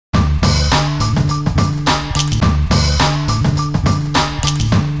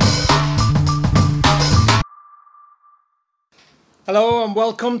Hello and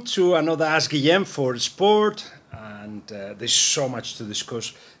welcome to another Ask Guillem for Sport, and there's so much to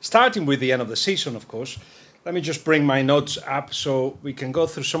discuss, starting with the end of the season, of course. Let me just bring my notes up so we can go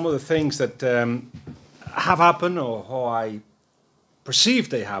through some of the things that have happened or how I perceive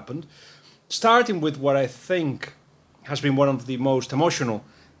they happened, starting with what I think has been one of the most emotional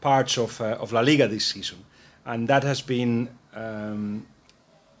parts of La Liga this season, and that has been Unai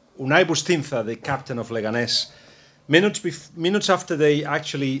Bustinza, the captain of Leganés. Minutes after they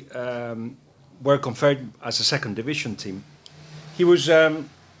actually were confirmed as a second division team, he was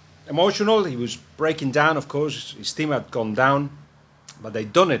emotional. He was breaking down. Of course, his team had gone down, but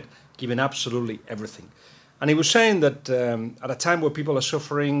they'd done it, giving absolutely everything. And he was saying that at a time where people are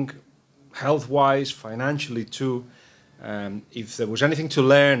suffering, health-wise, financially too, if there was anything to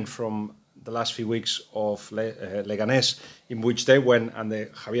learn from the last few weeks of Leganés, in which they went and the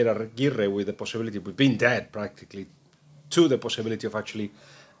Javier Aguirre with the possibility of being dead practically, to the possibility of actually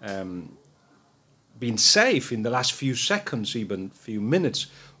being safe in the last few seconds, even few minutes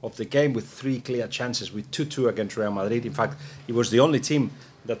of the game, with 3 clear chances, with 2-2 against Real Madrid. In fact, it was the only team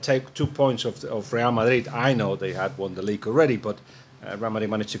that took 2 points of Real Madrid. I know they had won the league already, but Real Madrid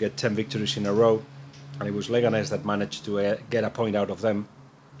managed to get 10 victories in a row, and it was Leganés that managed to get a point out of them.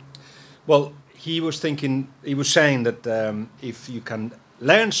 Well, he was saying that if you can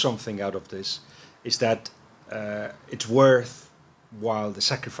learn something out of this, is that it's worthwhile the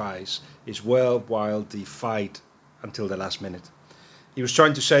sacrifice, is worthwhile the fight until the last minute. He was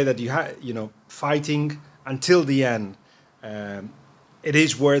trying to say that fighting until the end, it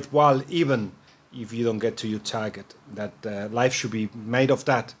is worthwhile even if you don't get to your target. That life should be made of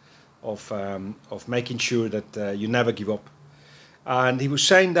that, of making sure that you never give up. And he was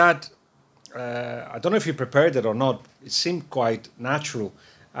saying that. I don't know if he prepared it or not. It seemed quite natural,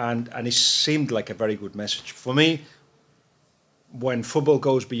 and it seemed like a very good message. For me, when football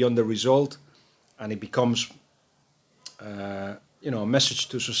goes beyond the result and it becomes a message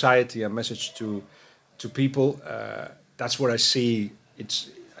to society, a message to people, that's where I see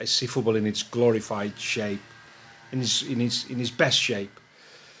I see football in its glorified shape, in its best shape.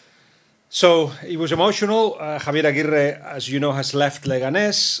 So he was emotional. Javier Aguirre, as you know, has left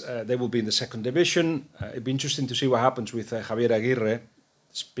Leganés. They will be in the second division. It'd be interesting to see what happens with Javier Aguirre.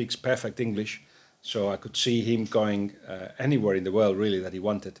 Speaks perfect English, so I could see him going anywhere in the world, really, that he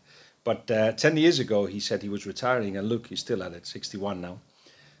wanted. But 10 years ago, he said he was retiring, and look, he's still at it, 61 now.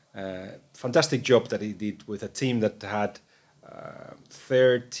 Fantastic job that he did with a team that had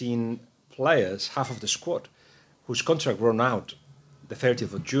 13 players, half of the squad, whose contract ran out the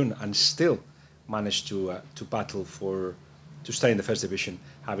 30th of June, and still managed to battle to stay in the first division,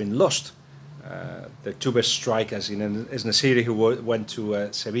 having lost the 2 best strikers in Enquiries, who went to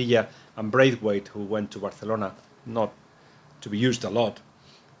Sevilla, and Braithwaite, who went to Barcelona, not to be used a lot,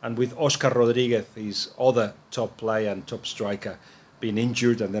 and with Oscar Rodriguez, his other top player and top striker, being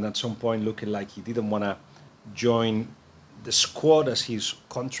injured, and then at some point looking like he didn't want to join the squad as his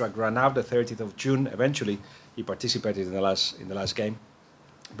contract ran out the 30th of June. Eventually, he participated in the last game,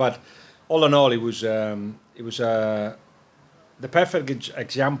 but all in all, it was the perfect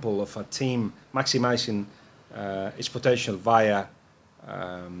example of a team maximizing its potential via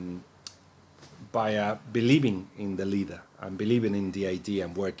believing in the leader and believing in the idea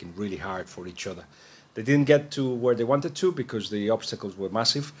and working really hard for each other. They didn't get to where they wanted to because the obstacles were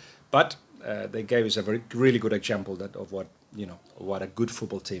massive, but they gave us a really good example of what a good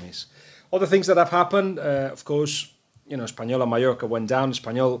football team is. Other things that have happened, of course, Espanyol and Mallorca went down.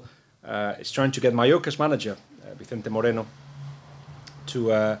 Espanyol is trying to get Mallorca's manager, Vicente Moreno,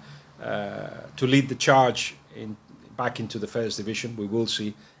 to lead the charge back into the first division. We will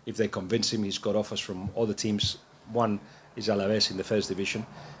see if they convince him. He's got offers from other teams. One is Alaves in the first division.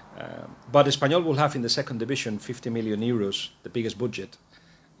 But Espanyol will have in the second division 50 million euros, the biggest budget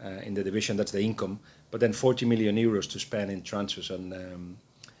in the division. That's the income. But then 40 million euros to spend in transfers and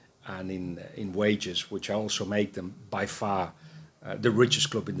in wages, which also make them by far the richest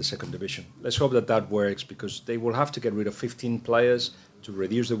club in the second division. Let's hope that works, because they will have to get rid of 15 players to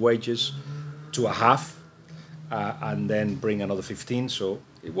reduce the wages to a half, and then bring another 15, so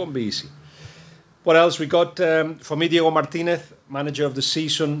it won't be easy. What else we got? For me, Diego Martinez, manager of the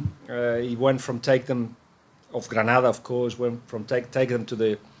season. He went from take them of Granada, of course, went from take them to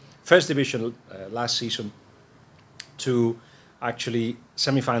the first division last season to actually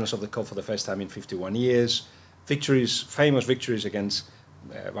semi-finals of the Cup for the first time in 51 years. Famous victories against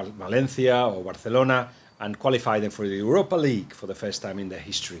Valencia or Barcelona, and qualify them for the Europa League for the first time in their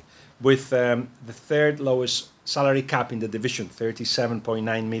history, with the third lowest salary cap in the division,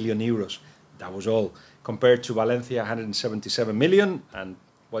 37.9 million euros. That was all. Compared to Valencia, 177 million, and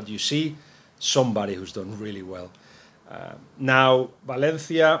what you see, somebody who's done really well. Now,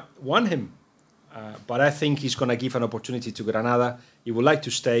 Valencia won him, but I think he's going to give an opportunity to Granada. He would like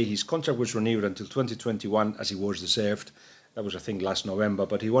to stay. His contract was renewed until 2021, as he was deserved. That was, I think, last November.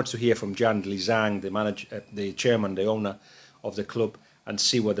 But he wants to hear from Jan Lizang, the chairman, the owner of the club, and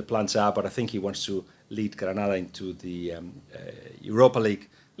see what the plans are. But I think he wants to lead Granada into the Europa League.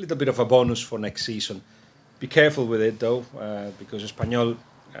 A little bit of a bonus for next season. Be careful with it, though, because Espanyol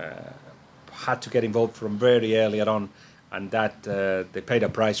had to get involved from very early on, and that they paid a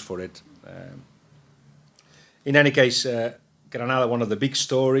price for it. In any case, Granada, one of the big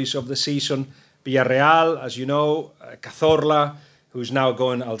stories of the season. Villarreal, as you know, Cazorla, who's now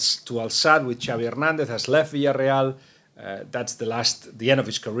going to Al Sadd with Xavi Hernandez, has left Villarreal. That's the end of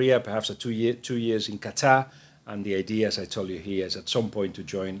his career, perhaps 2 years in Qatar. And the idea, as I told you here, is at some point to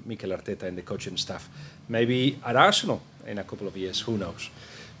join Mikel Arteta in the coaching staff. Maybe at Arsenal in a couple of years, who knows.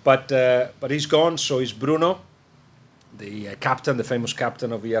 But he's gone, so is Bruno, the captain, the famous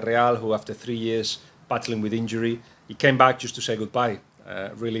captain of Villarreal, who after 3 years battling with injury, he came back just to say goodbye.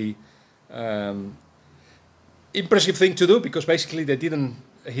 Really impressive thing to do, because basically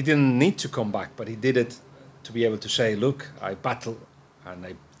he didn't need to come back, but he did it to be able to say, look, I battled and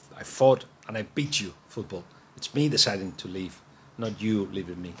I fought and I beat you, football. It's me deciding to leave, not you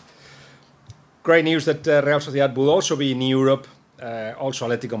leaving me. Great news that Real Sociedad will also be in Europe, also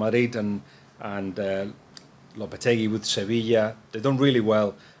Atletico Madrid and Lopetegui with Sevilla. They've done really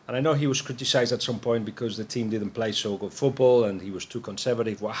well. And I know he was criticised at some point because the team didn't play so good football and he was too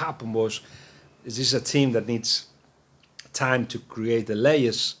conservative. What happened was, this is a team that needs time to create the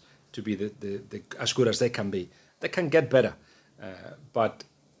layers to be the as good as they can be. They can get better, but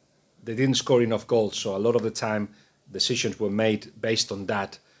they didn't score enough goals. So a lot of the time, decisions were made based on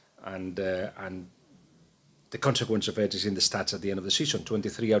that, and the consequence of it is in the stats at the end of the season.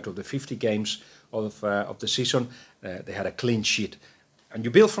 23 out of the 50 games of the season, they had a clean sheet. And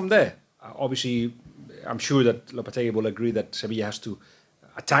you build from there. Obviously, I'm sure that Lopetegui will agree that Sevilla has to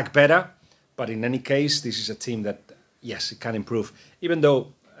attack better. But in any case, this is a team that, yes, it can improve. Even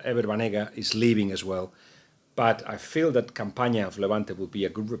though Ever Banega is leaving as well. But I feel that Campaña of Levante would be a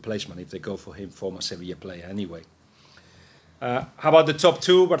good replacement if they go for him, former Sevilla player anyway. How about the top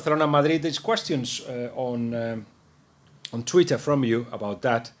two, Barcelona and Madrid? There's questions on Twitter from you about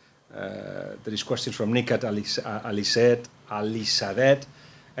that. There is questions from Nikat Alisadet.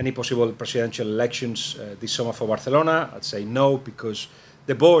 Any possible presidential elections this summer for Barcelona? I'd say no, because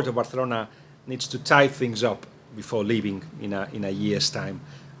the board of Barcelona needs to tie things up before leaving in a year's time.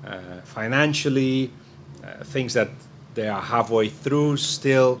 Financially, things that they are halfway through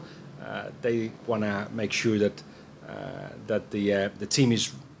still. They want to make sure that the team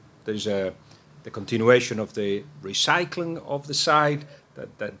is the continuation of the recycling of the side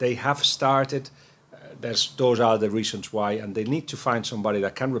that they have started. Those are the reasons why, and they need to find somebody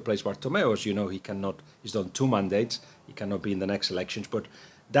that can replace Bartomeu. As you know, he's done 2 mandates. He cannot be in the next elections. But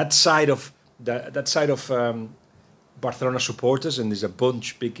that side of Barcelona supporters, and there's a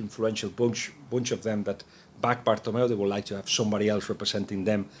big influential bunch of them that back Bartomeu. They would like to have somebody else representing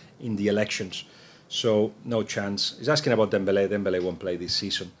them in the elections. So no chance. He's asking about Dembélé. Dembélé won't play this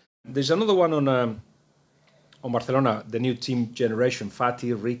season. There's another one on Barcelona, the new team generation,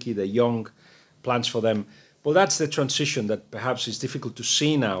 Fati, Ricky, the young, plans for them. Well, that's the transition that perhaps is difficult to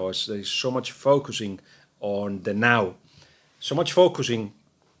see now, as there is so much focusing on the now. So much focusing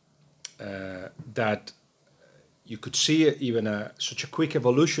that you could see even such a quick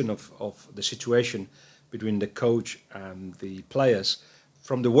evolution of the situation between the coach and the players.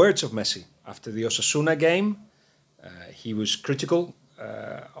 From the words of Messi after the Osasuna game, he was critical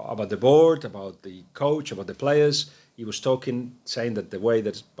about the board, about the coach, about the players. He was saying that the way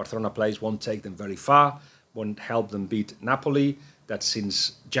that Barcelona plays won't take them very far, won't help them beat Napoli, that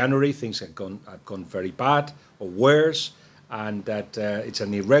since January things have gone very bad or worse, and that it's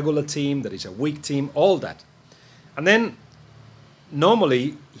an irregular team, that it's a weak team, all that. And then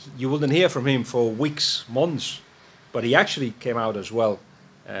normally you wouldn't hear from him for weeks, months, but he actually came out as well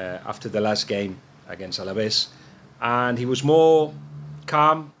after the last game against Alaves, and he was more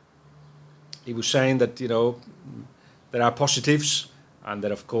calm. He was saying that, there are positives, and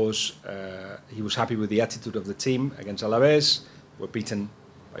that of course he was happy with the attitude of the team against Alaves. We're beaten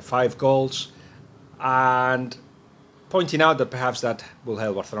by 5 goals, and pointing out that perhaps that will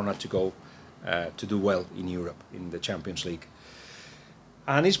help Barcelona to go to do well in Europe, in the Champions League.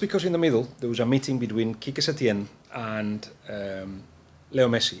 And it's because in the middle there was a meeting between Quique Setién and Leo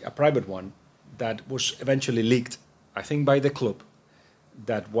Messi, a private one, that was eventually leaked, I think, by the club,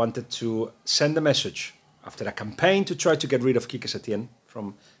 that wanted to send a message after a campaign to try to get rid of Quique Setién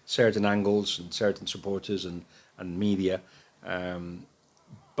from certain angles and certain supporters and media.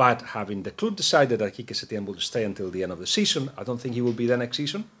 But having the club decided that Quique Setién will stay until the end of the season, I don't think he will be there next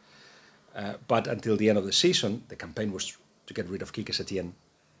season. But until the end of the season, the campaign was to get rid of Quique Setién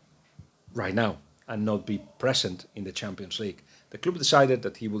right now and not be present in the Champions League. The club decided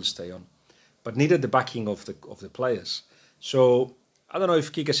that he will stay on, but needed the backing of the players. So I don't know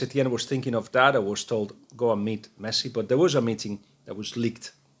if Quique Setién was thinking of that or was told, go and meet Messi, but there was a meeting that was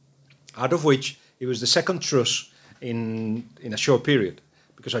leaked, out of which it was the second truce in a short period.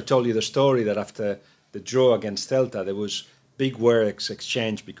 Because I told you the story that after the draw against Celta, there was big words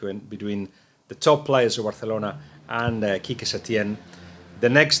exchange between the top players of Barcelona and Quique Setién. The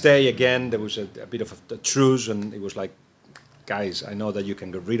next day, again, there was a bit of a truce, and it was like, guys, I know that you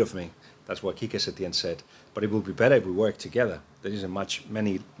can get rid of me. That's what Quique Setién said. But it would be better if we work together. There isn't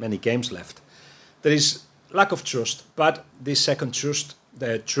many games left. There is lack of trust, but this second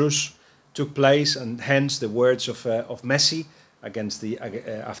the truce took place, and hence the words of Messi against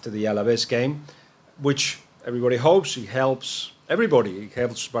after the Alaves game, which everybody hopes he helps everybody. He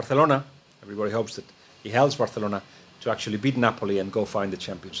helps Barcelona. Everybody hopes that he helps Barcelona to actually beat Napoli and go find the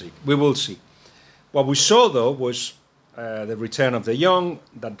Champions League. We will see. What we saw, though, was the return of the young,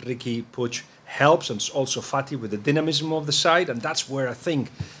 that Ricky Puig helps, and also Fati with the dynamism of the side, and that's where I think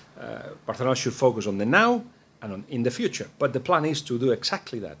Barcelona should focus on the now and in the future. But the plan is to do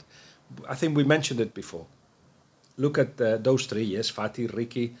exactly that. I think we mentioned it before. Look at those three, yes, Fati,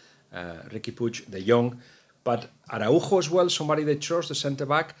 Ricky Puig, De Jong, but Araujo as well, somebody they trust, the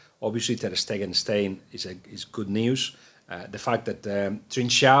centre-back. Obviously, Ter Stegen staying is good news. The fact that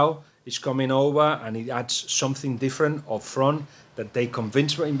Trincao is coming over and it adds something different up front, that they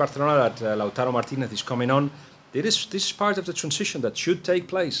convinced in Barcelona that Lautaro Martinez is coming on. This is part of the transition that should take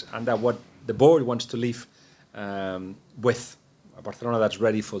place, and that what the board wants to leave with a Barcelona that's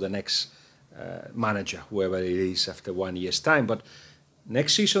ready for the next manager, whoever it is, after 1 year's time. But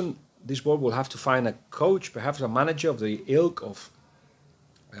next season, this board will have to find a coach, perhaps a manager of the ilk of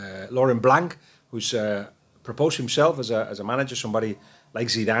Laurent Blanc, who's proposed himself as a manager, somebody like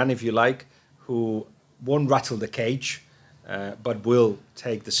Zidane, if you like, who won't rattle the cage, but will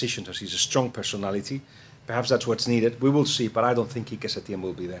take decisions, as he's a strong personality. Perhaps that's what's needed. We will see, but I don't think Quique Setién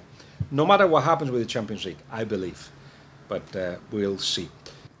will be there. No matter what happens with the Champions League, I believe. But we'll see.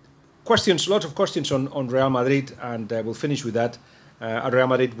 Lots of questions on Real Madrid, and we'll finish with that. Are Real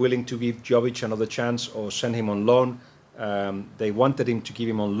Madrid willing to give Jovic another chance or send him on loan? They wanted him to give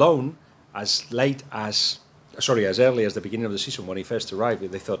him on loan as early as the beginning of the season when he first arrived.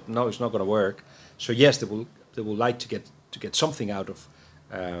 They thought, no, it's not going to work. So yes, they will like to get something out of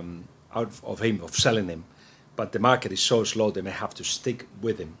him, of selling him. But the market is so slow, they may have to stick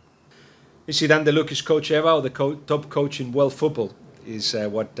with him. Is Zidane the luckiest coach ever, or the top coach in world football? Is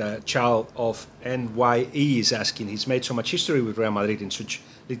what Charles of NYE is asking. He's made so much history with Real Madrid in such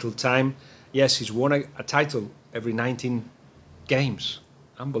little time. Yes, he's won a title every 19 games.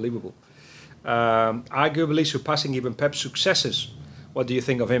 Unbelievable. Arguably surpassing even Pep's successes. What do you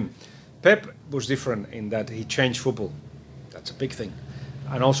think of him? Pep was different in that he changed football. That's a big thing.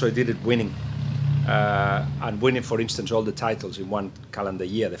 And also he did it winning. And winning, for instance, all the titles in one calendar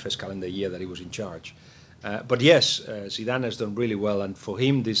year, the first calendar year that he was in charge. But yes, Zidane has done really well, and for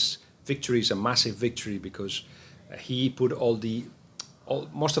him this victory is a massive victory because he put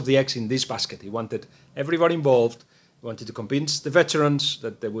most of the eggs in this basket. He wanted everybody involved. He wanted to convince the veterans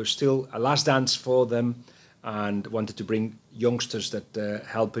that there was still a last dance for them, and wanted to bring youngsters that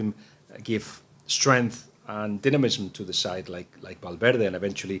help him give strength and dynamism to the side, like Valverde and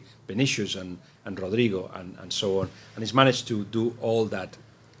eventually Vinicius and Rodrigo and so on. And he's managed to do all that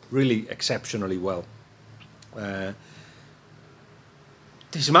really exceptionally well.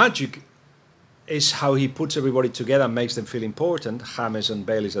 His magic is how he puts everybody together and makes them feel important. James and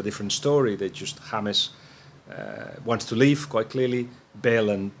Bale is a different story. James wants to leave, quite clearly. Bale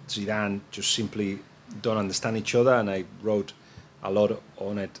and Zidane just simply don't understand each other, and I wrote a lot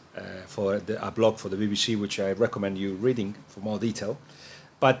on it for a blog for the BBC, which I recommend you reading for more detail.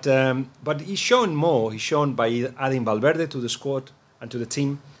 But he's shown more. He's shown by adding Valverde to the squad and to the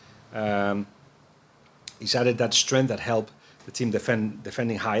team. He's added that strength that helped the team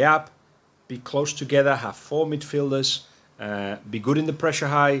defending high up, be close together, have four midfielders, be good in the pressure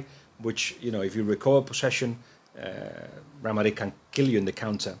high, which, if you recover possession, Real Madrid can kill you in the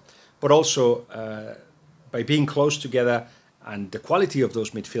counter. But also, by being close together, and the quality of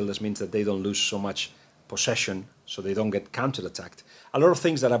those midfielders means that they don't lose so much possession, so they don't get counter-attacked. A lot of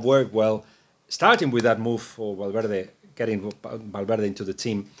things that have worked well, starting with that move for Valverde, getting Valverde into the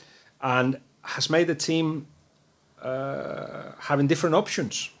team, and has made the team having different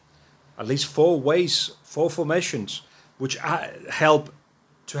options, at least 4 ways, 4 formations, which help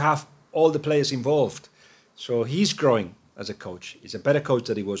to have all the players involved. So he's growing as a coach. He's a better coach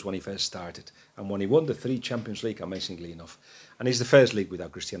than he was when he first started, and when he won the 3 Champions League, amazingly enough. And he's the first league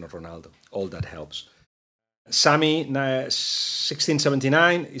without Cristiano Ronaldo. All that helps. Sammy,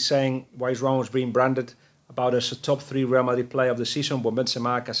 1679, is saying, why is Ramos being branded about as a top 3 Real Madrid player of the season when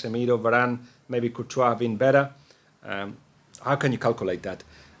Benzema, Casemiro, Varane, maybe Courtois have been better? How can you calculate that?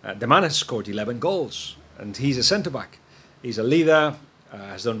 The man has scored 11 goals, and he's a centre-back. He's a leader,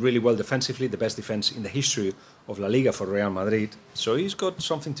 has done really well defensively, the best defence in the history of La Liga for Real Madrid. So he's got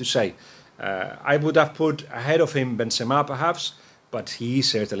something to say. I would have put ahead of him Benzema, perhaps, but he is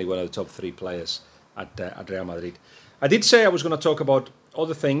certainly one of the top 3 players at Real Madrid. I did say I was going to talk about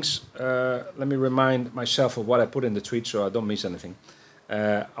other things. Let me remind myself of what I put in the tweet so I don't miss anything.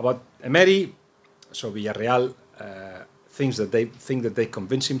 About Emery, so Villarreal thinks that they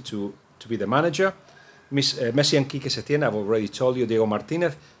convince him to be the manager. Messi and Quique Setién, I've already told you. Diego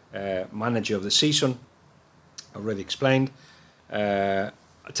Martinez, manager of the season, already explained. I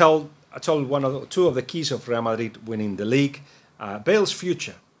told 2 of the keys of Real Madrid winning the league. Bale's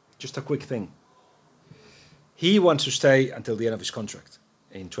future, just a quick thing. He wants to stay until the end of his contract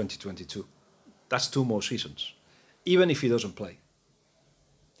in 2022. That's 2 more seasons, even if he doesn't play.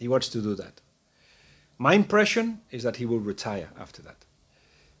 He wants to do that. My impression is that he will retire after that.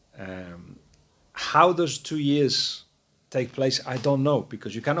 How those 2 years take place, I don't know,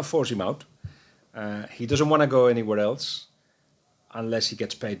 because you cannot force him out. He doesn't want to go anywhere else unless he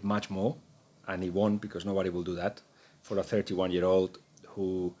gets paid much more, and he won't, because nobody will do that for a 31-year-old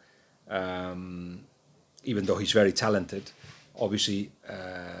who, even though he's very talented, obviously,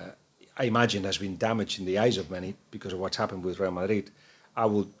 I imagine has been damaged in the eyes of many because of what's happened with Real Madrid. I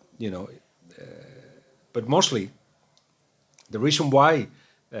would, but mostly the reason why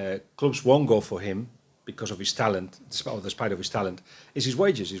clubs won't go for him because of his talent, despite of his talent, is his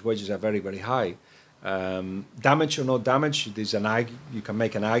wages. His wages are very, very high. Damage or no damage, you can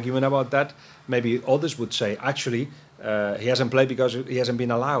make an argument about that. Maybe others would say, actually, he hasn't played because he hasn't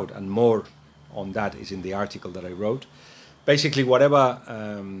been allowed, and more on that is in the article that I wrote. Basically, whatever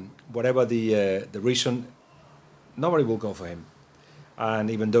the reason, nobody will go for him. And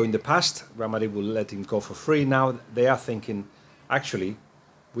even though in the past Real Madrid will let him go for free, now they are thinking, actually,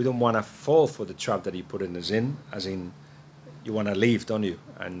 we don't want to fall for the trap that he put us in, as in, you want to leave, don't you?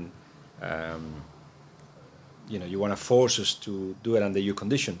 And you want to force us to do it under your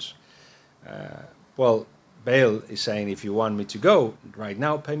conditions. Well, Bale is saying, if you want me to go right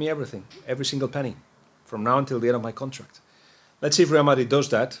now, pay me everything, every single penny, from now until the end of my contract. Let's see if Real Madrid does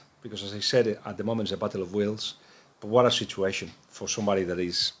that, because as I said, at the moment it's a battle of wills. But what a situation for somebody that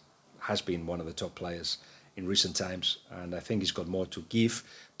has been one of the top players in recent times, and I think he's got more to give.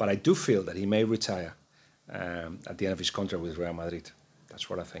 But I do feel that he may retire at the end of his contract with Real Madrid. That's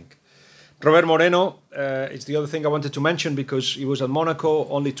what I think. Robert Moreno is the other thing I wanted to mention, because he was at Monaco,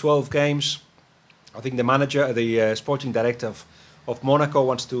 only 12 games. I think the manager, the sporting director of Monaco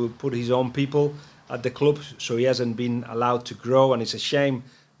wants to put his own people at the club, so he hasn't been allowed to grow, and it's a shame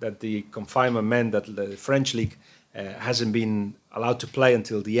that the confinement meant that the French league hasn't been allowed to play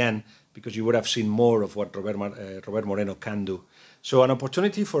until the end, because you would have seen more of what Robert Moreno can do. So an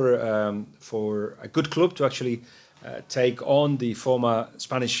opportunity for a good club to actually take on the former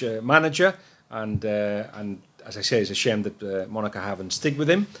Spanish manager, and as I say, it's a shame that Monaco haven't stick with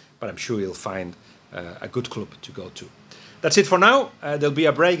him, but I'm sure he'll find a good club to go to. That's it for now. There'll be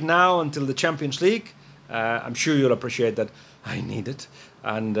a break now until the Champions League. I'm sure you'll appreciate that I need it,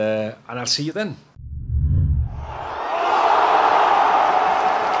 and I'll see you then.